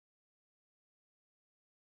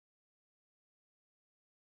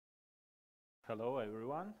Hello,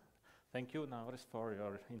 everyone. Thank you, Jānis, for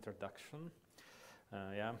your introduction.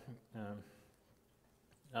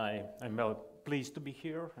 I'm well pleased to be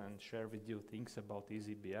here and share with you things about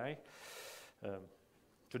eazyBI.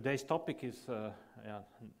 Today's topic is,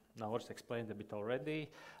 Jānis explained a bit already,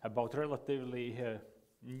 about relatively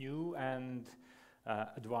new and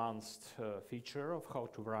advanced feature of how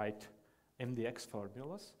to write MDX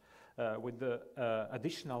formulas with the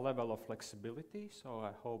additional level of flexibility. So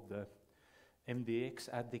I hope the MDX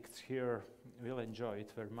addicts here will enjoy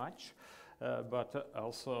it very much. But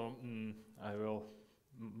also I will,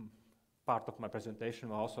 part of my presentation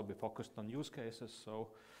will also be focused on use cases, so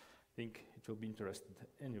I think it will be interesting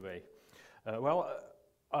anyway.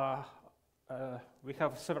 We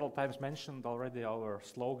have several times mentioned already our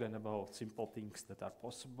slogan about simple things that are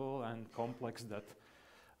possible and complex that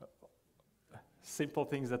simple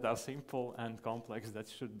things that are simple and complex that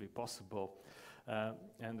should be possible.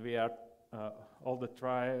 And we are all the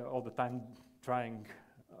time trying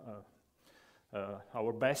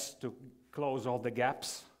our best to close all the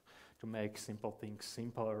gaps to make simple things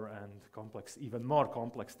simpler and complex, even more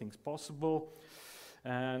complex things possible.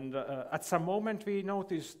 And at some moment we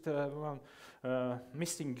noticed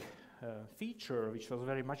missing feature which was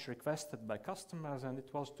very much requested by customers, and it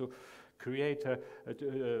was to create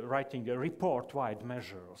writing a report-wide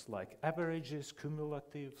measures like averages,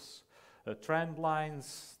 cumulatives, trend lines,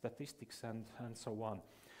 statistics, and so on.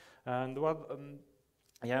 And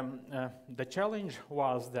the challenge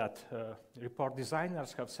was that report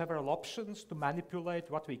designers have several options to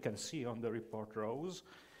manipulate what we can see on the report rows.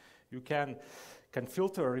 You can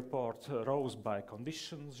filter report rows by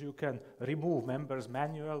conditions, you can remove members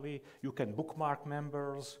manually, you can bookmark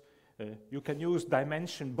members, you can use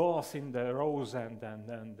dimension both in the rows and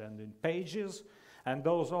in pages, and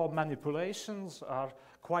those all manipulations are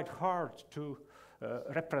quite hard to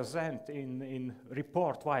represent in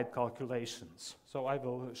report-wide calculations. So I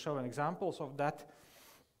will show examples of that.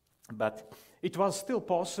 But it was still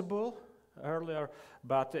possible earlier,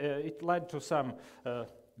 but it led to some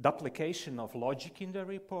duplication of logic in the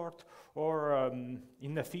report or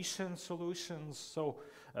inefficient solutions. So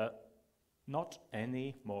not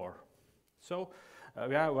anymore. So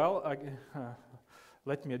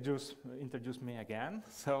let me introduce me again.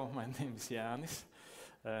 So my name is Jānis.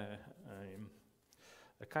 I'm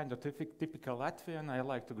a kind of typical Latvian. I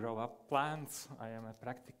like to grow up plants. I am a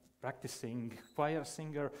practicing choir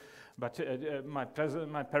singer, but my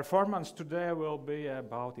performance today will be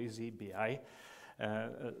about eazyBI.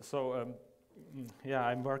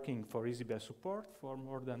 I'm working for eazyBI support for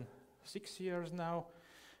more than 6 years now.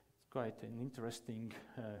 It's quite an interesting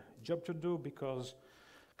job to do because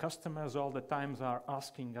customers all the time are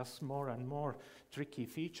asking us more and more tricky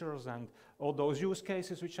features, and all those use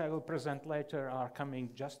cases which I will present later are coming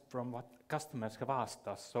just from what customers have asked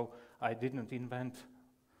us. So I didn't invent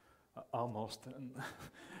almost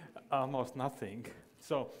nothing.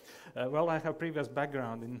 So, I have previous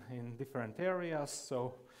background in different areas,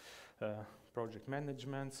 so project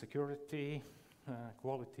management, security,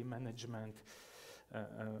 quality management.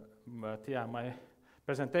 My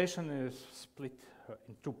presentation is split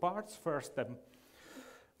in two parts. First, the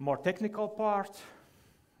more technical part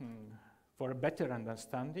for a better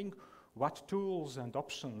understanding what tools and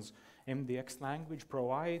options MDX language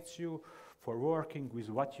provides you for working with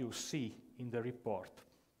what you see in the report.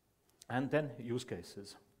 And then use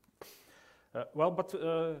cases.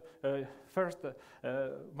 First,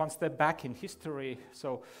 one step back in history.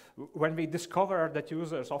 So when we discovered that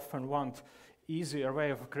users often want easier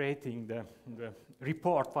way of creating the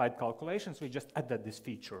report-wide calculations, we just added this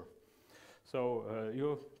feature. So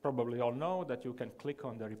you probably all know that you can click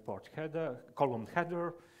on the report header, column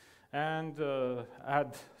header, and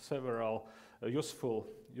add several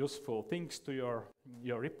useful things to your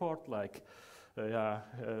report, like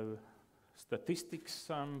statistics,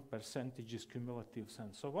 some percentages, cumulatives,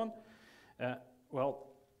 and so on.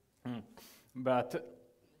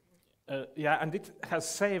 And it has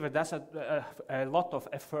saved us a lot of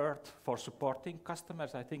effort for supporting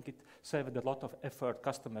customers. I think it saved a lot of effort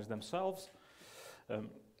customers themselves.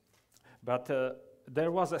 But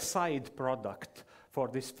there was a side product for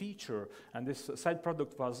this feature, and this side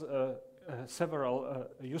product was several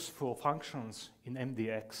useful functions in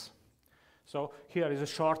MDX. So here is a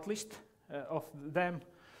short list of them.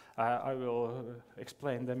 I will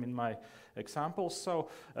explain them in my examples. So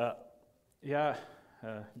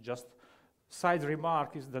just side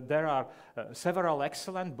remark is that there are several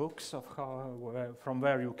excellent books of from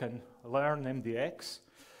where you can learn MDX.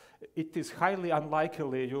 It is highly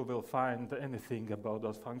unlikely you will find anything about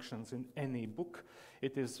those functions in any book.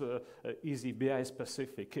 It is eazyBI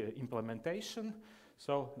specific implementation,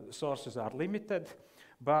 so sources are limited.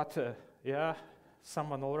 But yeah,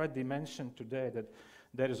 someone already mentioned today that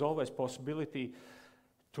there is always possibility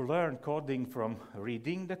to learn coding from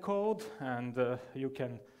reading the code, and you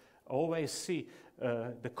can always see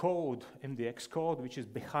the code, MDX code, which is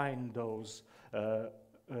behind those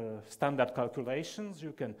standard calculations.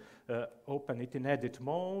 You can open it in edit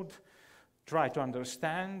mode, try to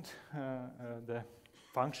understand the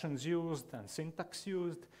functions used and syntax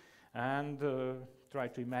used, and try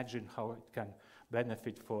to imagine how it can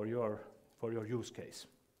benefit for your use case.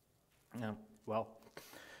 Well,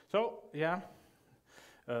 so yeah,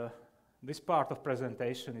 this part of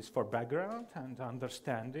presentation is for background and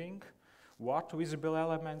understanding what visible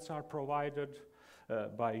elements are provided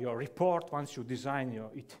by your report once you design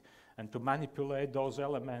it, and to manipulate those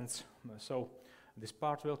elements. So this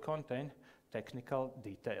part will contain technical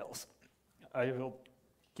details. I will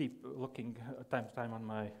keep looking time to time on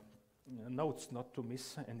my notes not to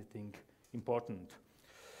miss anything important.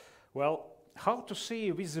 Well, how to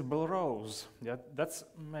see visible rows? Yeah, that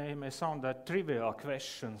may sound a trivial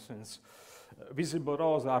question, since visible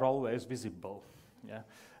rows are always visible. Yeah.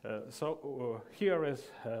 So here is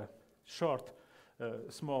a short,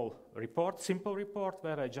 small report, simple report,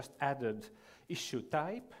 where I just added issue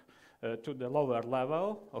type to the lower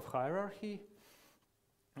level of hierarchy.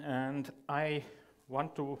 And I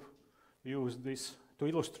want to use this to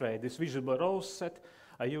illustrate this visible rows set.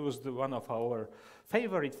 I used one of our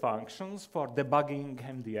favorite functions for debugging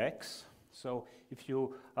MDX. So if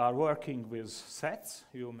you are working with sets,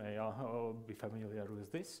 you may be familiar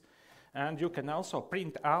with this. And you can also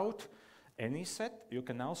print out any set. You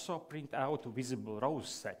can also print out visible rows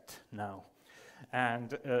set now.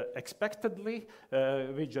 And expectedly,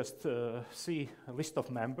 we just see a list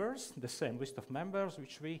of members, the same list of members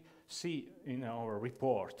which we see in our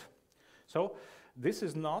report. So this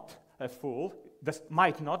is not a full, this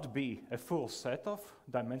might not be a full set of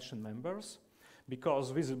dimension members, because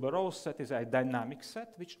visible rows set is a dynamic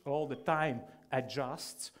set which all the time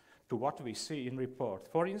adjusts to what we see in report.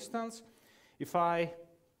 For instance, if I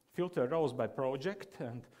filter rows by project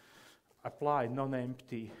and apply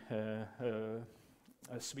non-empty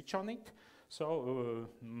switch on it, so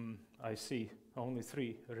I see only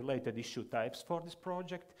 3 related issue types for this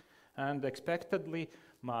project, and expectedly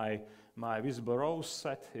my visible rows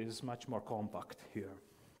set is much more compact here.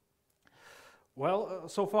 Well,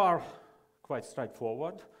 so far quite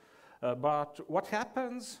straightforward, but what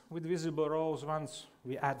happens with visible rows once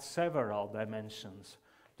we add several dimensions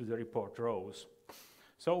to the report rows?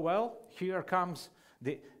 So, well, here comes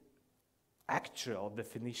the actual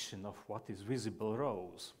definition of what is visible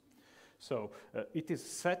rows. So it is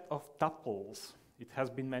set of tuples. It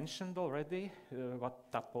has been mentioned already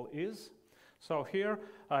what tuple is. So here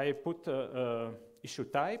I put issue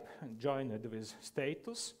type and join it with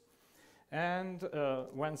status. And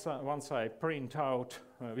once I print out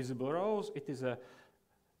visible rows, it is a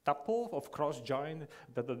tuple of cross-joined.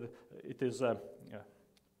 It is a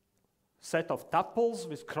set of tuples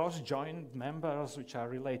with cross-joined members which are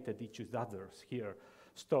related each with others. Here,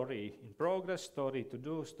 story in progress, story to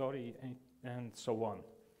do, story, and so on.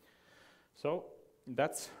 So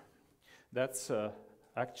that's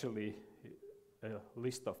actually a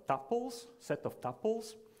list of tuples, set of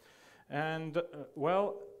tuples. And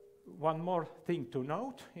well, one more thing to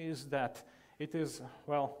note is that it is,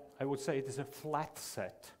 well, I would say it is a flat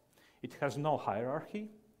set. It has no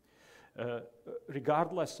hierarchy,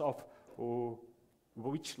 regardless of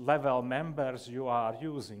which level members you are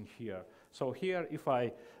using here. So here, if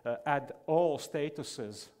I add all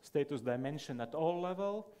statuses, status dimension at all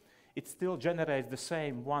level, it still generates the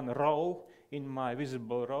same one row in my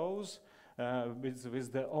visible rows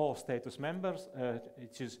with the all status members,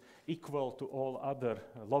 which is equal to all other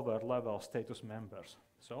lower level status members.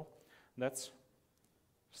 So that's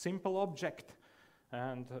simple object,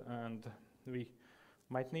 and we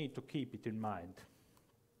might need to keep it in mind.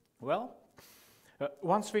 Well,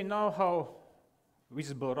 once we know how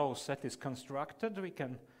visible row set is constructed, we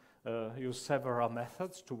can use several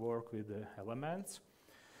methods to work with the elements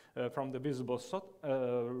from the visible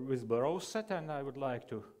row set, and I would like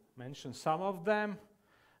to mention some of them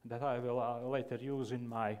that I will later use in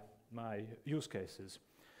my use cases.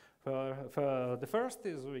 For the first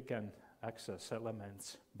is we can access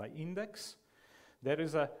elements by index. There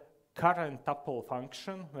is a current tuple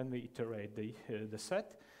function when we iterate the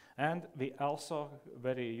set, and we also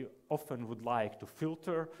very often would like to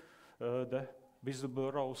filter the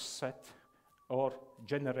visible rows set or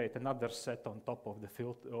generate another set on top of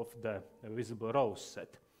the visible rows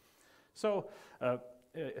set. So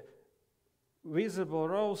visible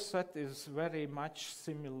rows set is very much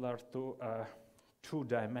similar to a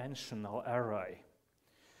two-dimensional array.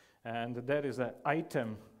 And there is an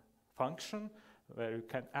item function where you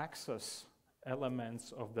can access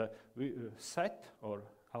elements of the set, or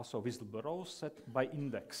also visible rows set, by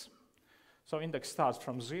index. So index starts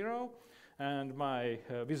from 0, and my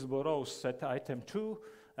visible rows set item 2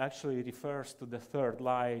 actually refers to the third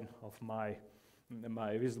line of my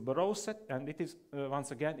visible rows set, and it is,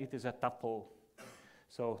 once again, it is a tuple.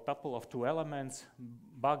 So tuple of two elements,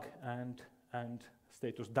 bug and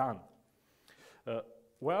status done.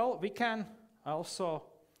 Well, we can also,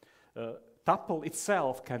 tuple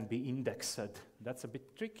itself can be indexed. That's a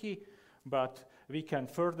bit tricky, but we can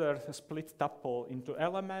further split tuple into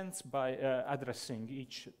elements by addressing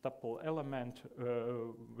each tuple element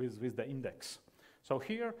with the index. So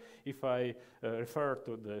here, if I refer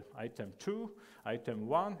to the item 2, item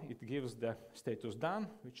 1, it gives the status done,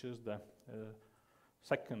 which is the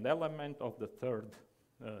second element of the third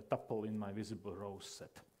tuple in my visible rows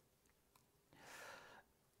set.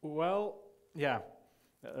 Well, yeah,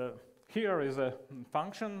 here is a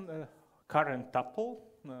function, current tuple.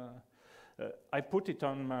 I put it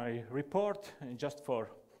on my report just for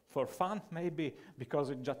fun, maybe, because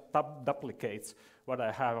it just duplicates what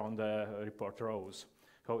I have on the report rows.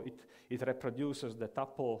 So it reproduces the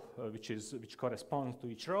tuple which corresponds to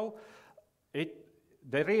each row.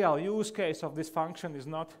 The real use case of this function is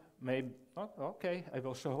not maybe, okay, I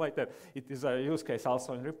will show later. It is a use case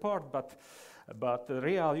also in report, but the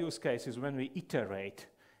real use case is when we iterate.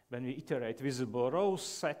 When we iterate visible rows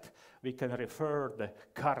set, we can refer the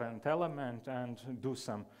current element and do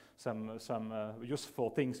some useful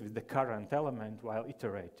things with the current element while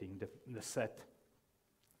iterating the set.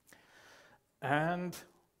 And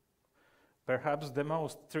perhaps the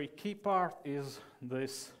most tricky part is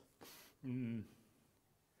this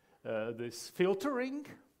this filtering.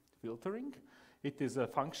 It is a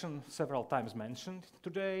function several times mentioned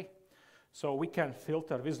today. So we can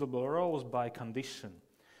filter visible rows by condition.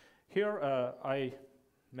 Here I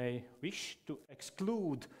may wish to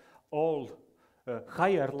exclude all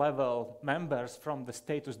higher level members from the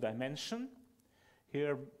status dimension.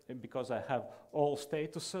 Here, because I have all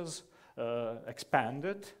statuses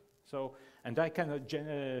expanded. So, and I can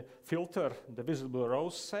filter the visible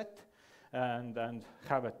rows set and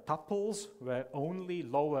have a tuples where only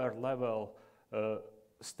lower level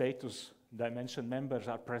status dimension members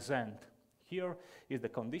are present. Here is the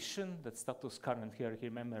condition that status current here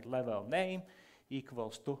member level name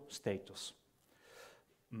equals to status.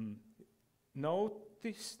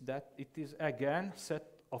 Notice that it is again set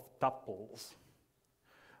of tuples.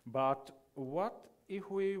 But what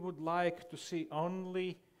if we would like to see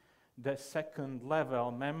only the second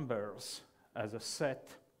level members as a set?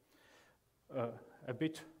 A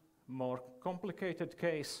bit more complicated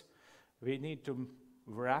case, we need to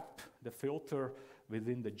wrap the filter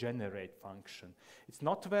within the generate function. It's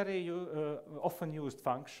not very often used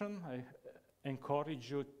function. I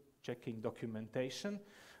encourage you checking documentation,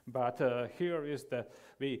 but here is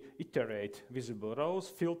we iterate visible rows,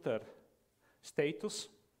 filter status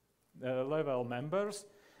level members,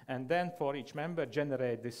 and then for each member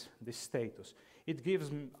generate this status. It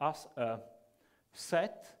gives us a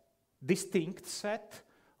distinct set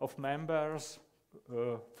of members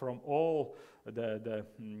from all the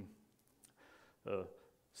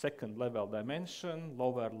second level dimension,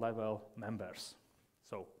 lower level members.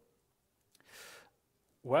 So,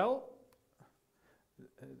 well,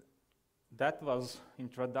 that was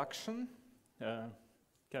introduction.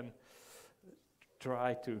 Can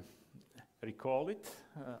try to recall it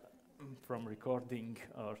from recording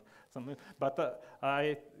or something. But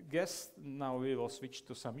I guess now we will switch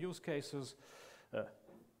to some use cases,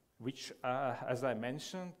 which, as I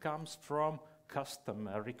mentioned, comes from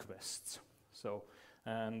customer requests. So,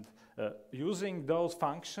 and using those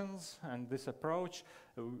functions and this approach,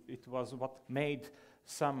 it was what made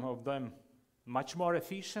some of them much more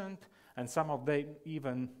efficient, and some of them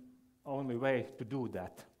even only way to do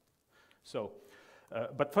that. So,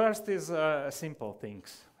 but first is simple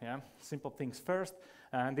things. Yeah, simple things first,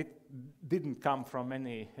 and it didn't come from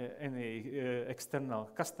any external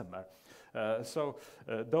customer. So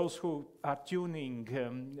those who are tuning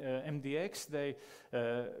MDX, they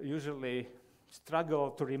usually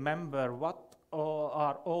struggle to remember what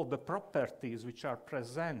are all the properties which are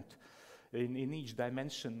present in each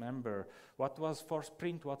dimension member. What was for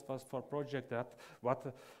sprint, what was for project, that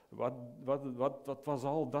what was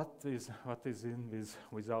all that is what is in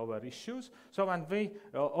with our issues. So, and we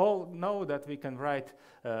all know that we can write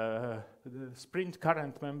the sprint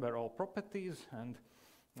current member all properties, and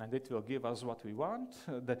it will give us what we want.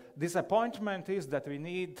 The disappointment is that we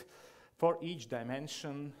need for each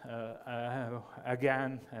dimension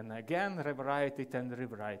again and again rewrite it and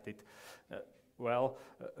rewrite it.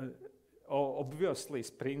 Obviously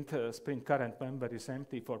sprint current member is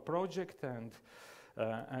empty for project,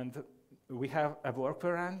 and we have a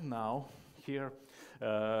workaround now here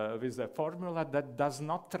with a formula that does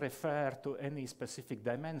not refer to any specific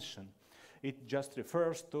dimension. It just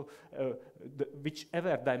refers to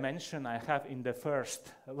whichever dimension I have in the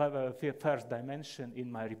first dimension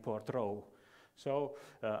in my report row. So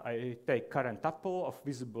I take current tuple of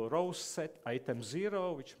VisibleRows set item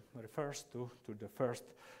 0, which refers to the first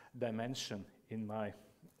dimension in my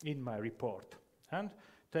report, and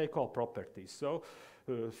take all properties. So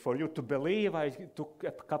for you to believe, I took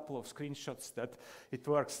a couple of screenshots that it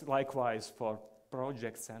works likewise for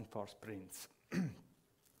projects and for sprints.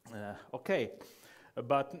 Okay,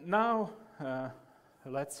 but now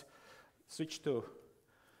let's switch to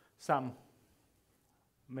some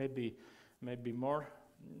maybe more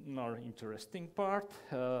interesting part.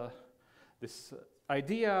 This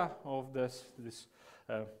idea of this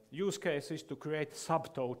use case is to create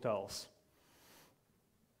subtotals.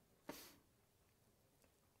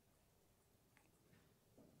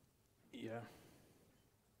 Yeah.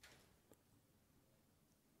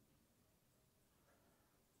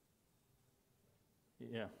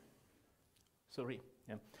 Yeah. Sorry.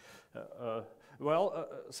 Yeah.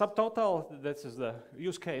 Subtotal, this is the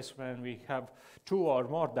use case when we have 2 or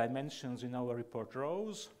more dimensions in our report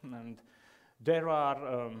rows, and there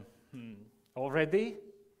are already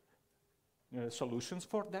solutions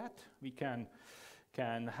for that. We can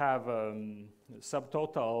have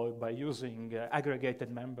subtotal by using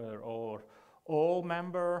aggregated member or all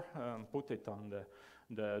member, put it on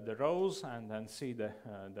the rows, and then see the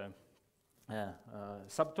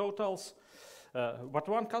subtotals. But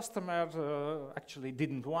one customer actually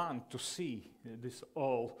didn't want to see this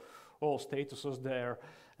all statuses there,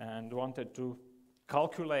 and wanted to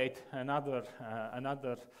calculate another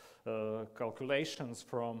calculations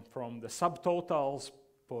from the subtotals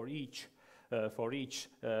for each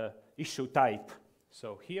issue type.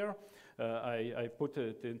 So here I put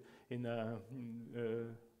it in a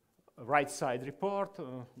right side report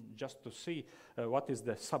just to see what is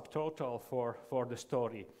the subtotal for the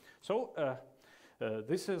story. So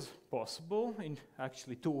this is possible in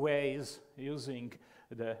actually 2 ways using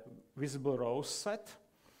the VisibleRows set.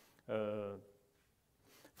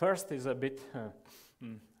 First is a bit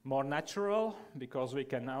more natural, because we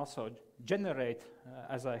can also generate,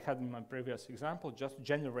 as I had in my previous example, just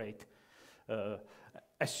generate,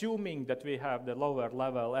 assuming that we have the lower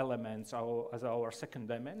level elements as our second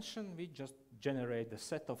dimension, we just generate the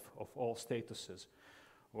set of all statuses.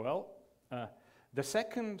 Well, the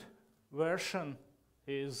second version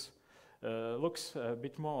looks a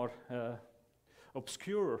bit more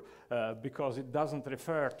obscure because it doesn't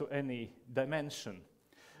refer to any dimension.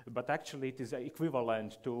 But actually it is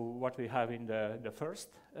equivalent to what we have in the first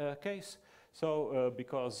case. So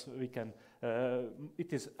because we can,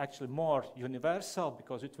 it is actually more universal,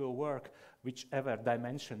 because it will work whichever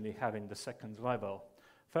dimension we have in the second level.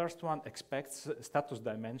 First one expects status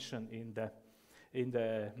dimension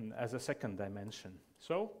as a second dimension.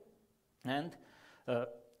 So, and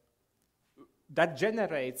that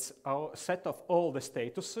generates a set of all the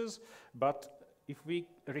statuses, but if we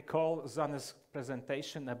recall Jānis'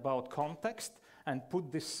 presentation about context and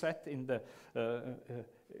put this set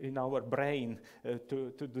in our brain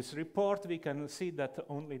to this report, we can see that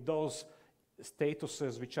only those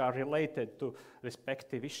statuses which are related to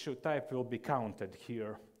respective issue type will be counted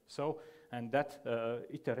here. So, and that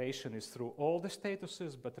iteration is through all the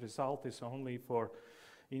statuses, but result is only for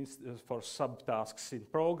subtasks in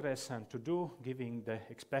progress and to do, giving the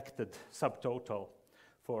expected subtotal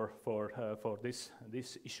for this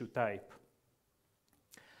issue type.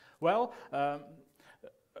 Well,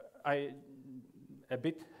 I a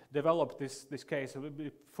bit developed this case a little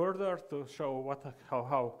bit further to show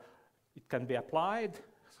how it can be applied,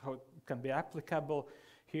 how it can be applicable.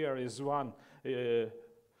 Here is one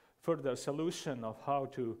further solution of how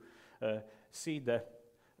to see the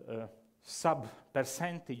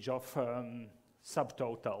percentage of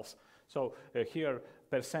subtotals. So here,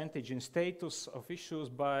 percentage in status of issues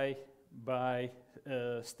by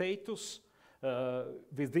status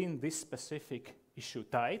within this specific issue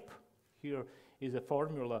type. Here is a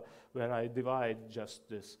formula where I divide just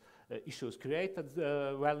this issues created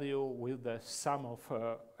value with the sum of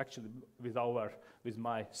actually with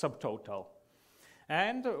my subtotal.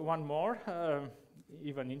 And one more,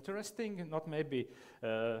 even interesting, not maybe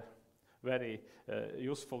very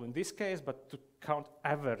useful in this case, but to count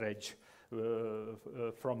average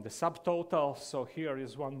from the subtotal. So here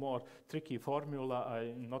is one more tricky formula.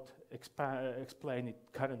 I not explain it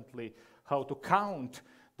currently, how to count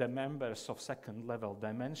the members of second level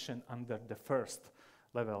dimension under the first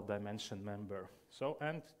level dimension member. So,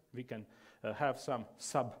 and we can have some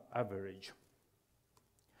sub-average.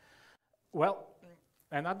 Well,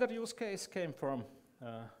 another use case came from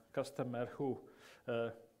a customer who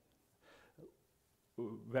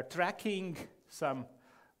were tracking some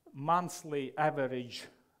monthly average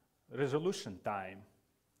resolution time.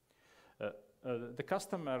 The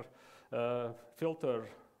customer filter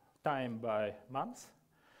time by month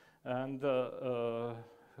and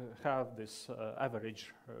have this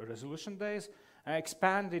average resolution days and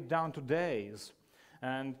expand it down to days.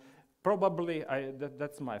 And probably,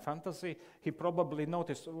 that's my fantasy, he probably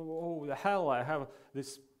noticed, oh, the hell, I have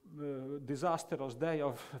this disastrous day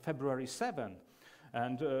of February 7.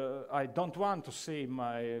 And I don't want to see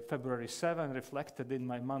my February 7 reflected in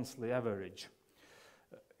my monthly average.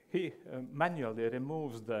 He manually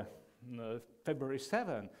removes the February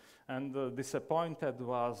 7, and disappointed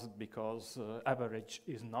was because average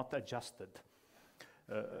is not adjusted.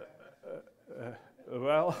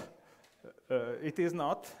 Well, it is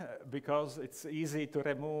not, because it's easy to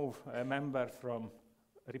remove a member from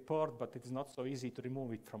report, but it's not so easy to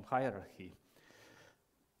remove it from hierarchy.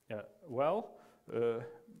 Well,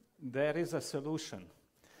 there is a solution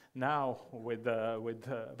now with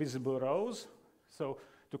VisibleRows. So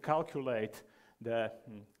to calculate the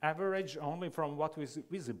average only from what is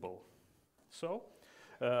visible. So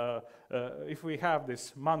if we have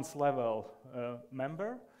this month level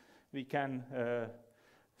member, we can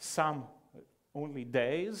sum only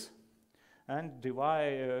days and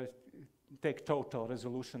divide, take total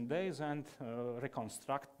resolution days and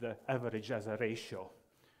reconstruct the average as a ratio.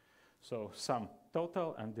 So sum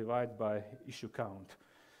total and divide by issue count.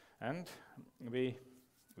 And we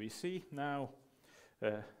see now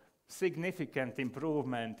significant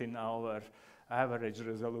improvement in our average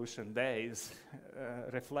resolution days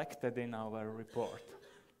reflected in our report.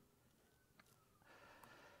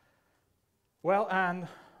 Well, and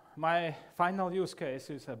my final use case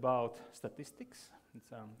is about statistics.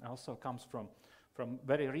 It also comes from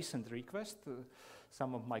very recent request.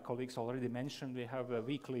 Some of my colleagues already mentioned we have a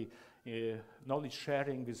weekly knowledge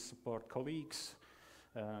sharing with support colleagues,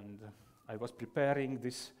 and I was preparing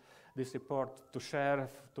this report to share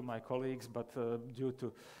to my colleagues, but due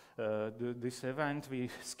to this event we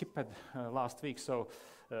skipped last week, so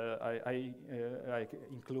I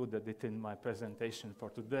included it in my presentation for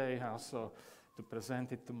today, also to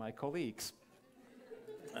present it to my colleagues.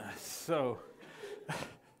 So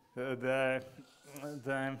the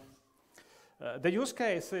use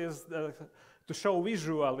case is to show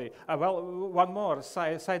visually. Well, one more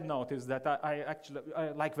side note is that I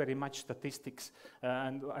like very much statistics,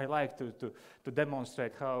 and I like to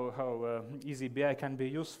demonstrate how eazyBI can be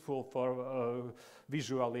useful for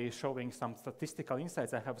visually showing some statistical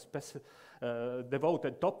insights. I have a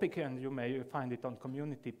devoted topic, and you may find it on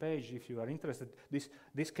community page if you are interested.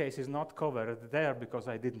 This case is not covered there because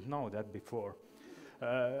I didn't know that before.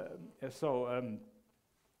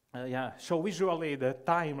 Yeah, show visually the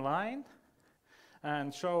timeline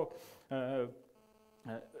and show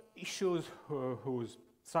issues whose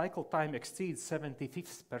cycle time exceeds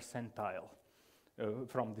 75th percentile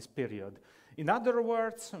from this period. In other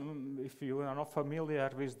words, if you are not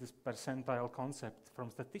familiar with this percentile concept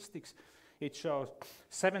from statistics, it shows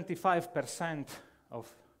 75%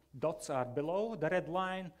 of dots are below the red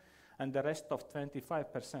line and the rest of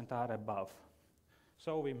 25% are above.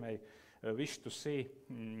 So we may wish to see,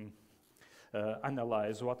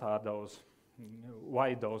 analyze what are those,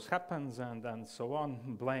 why those happens, and so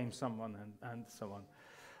on, blame someone, and so on.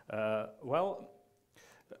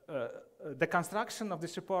 The construction of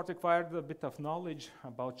this report required a bit of knowledge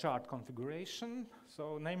about chart configuration,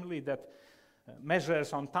 so namely that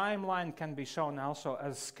measures on timeline can be shown also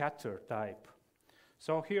as scatter type.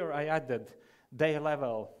 So here I added day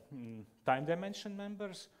level time dimension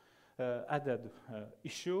members, added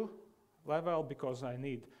issue level because I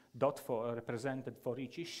need dot represented for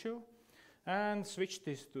each issue, and switched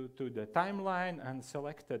this to the timeline and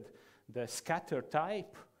selected the scatter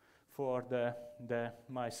type for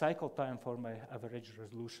my cycle time for my average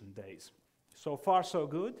resolution days. So far so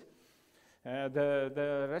good.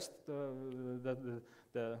 The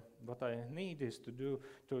what I need is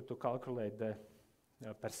to calculate the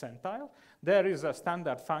percentile. There is a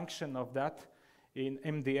standard function of that in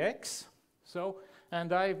MDX. So, and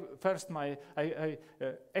my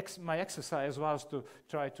exercise was to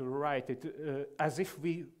try to write it as if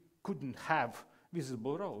we couldn't have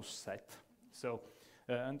visible rows set. So,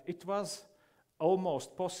 and it was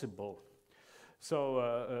almost possible.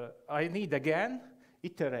 So I need again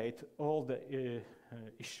iterate all the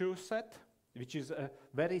issue set, which is a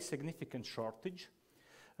very significant shortage,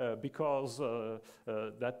 because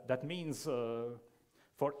that means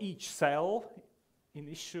for each cell in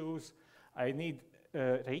issues, I need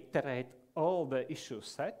reiterate all the issue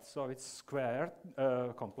set, so it's squared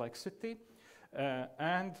complexity,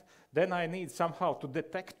 and then I need somehow to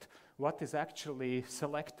detect what is actually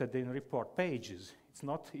selected in report pages. It's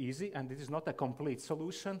not easy, and it is not a complete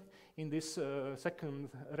solution in this second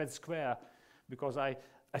red square, because I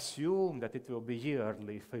assume that it will be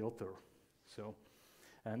yearly filter. So,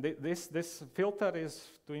 and this filter is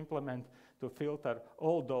to implement to filter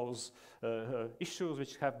all those issues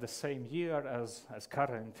which have the same year as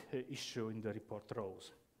current issue in the report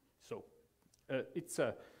rows. So it's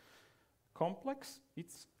complex,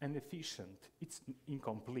 it's inefficient, it's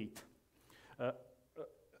incomplete.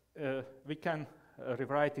 We can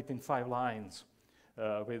rewrite it in 5 lines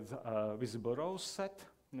with visible rows set.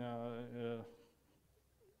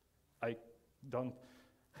 I don't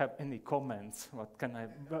have any comments. What can I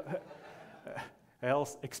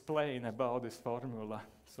else explain about this formula?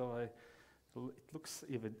 So it looks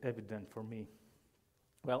evident for me.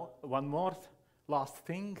 Well, one more last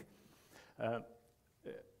thing.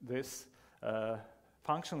 This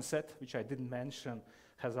function set, which I didn't mention,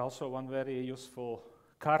 has also one very useful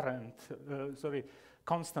constant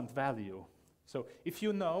value. So if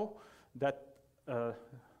you know that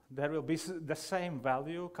there will be the same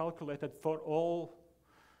value calculated for all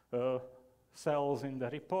cells in the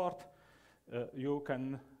report, you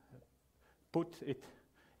can put it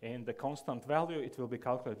in the constant value. It will be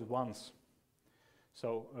calculated once.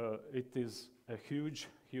 So it is a huge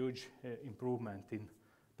improvement in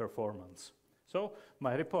performance. So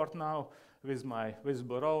my report now with my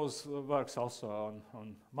visible rows works also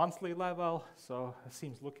on monthly level, so it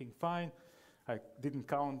seems looking fine. I didn't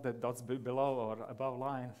count the dots below or above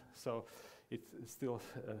line, so it still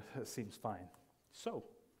seems fine. So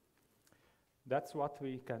that's what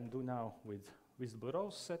we can do now with visible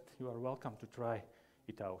rows set. You are welcome to try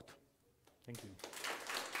it out. Thank you.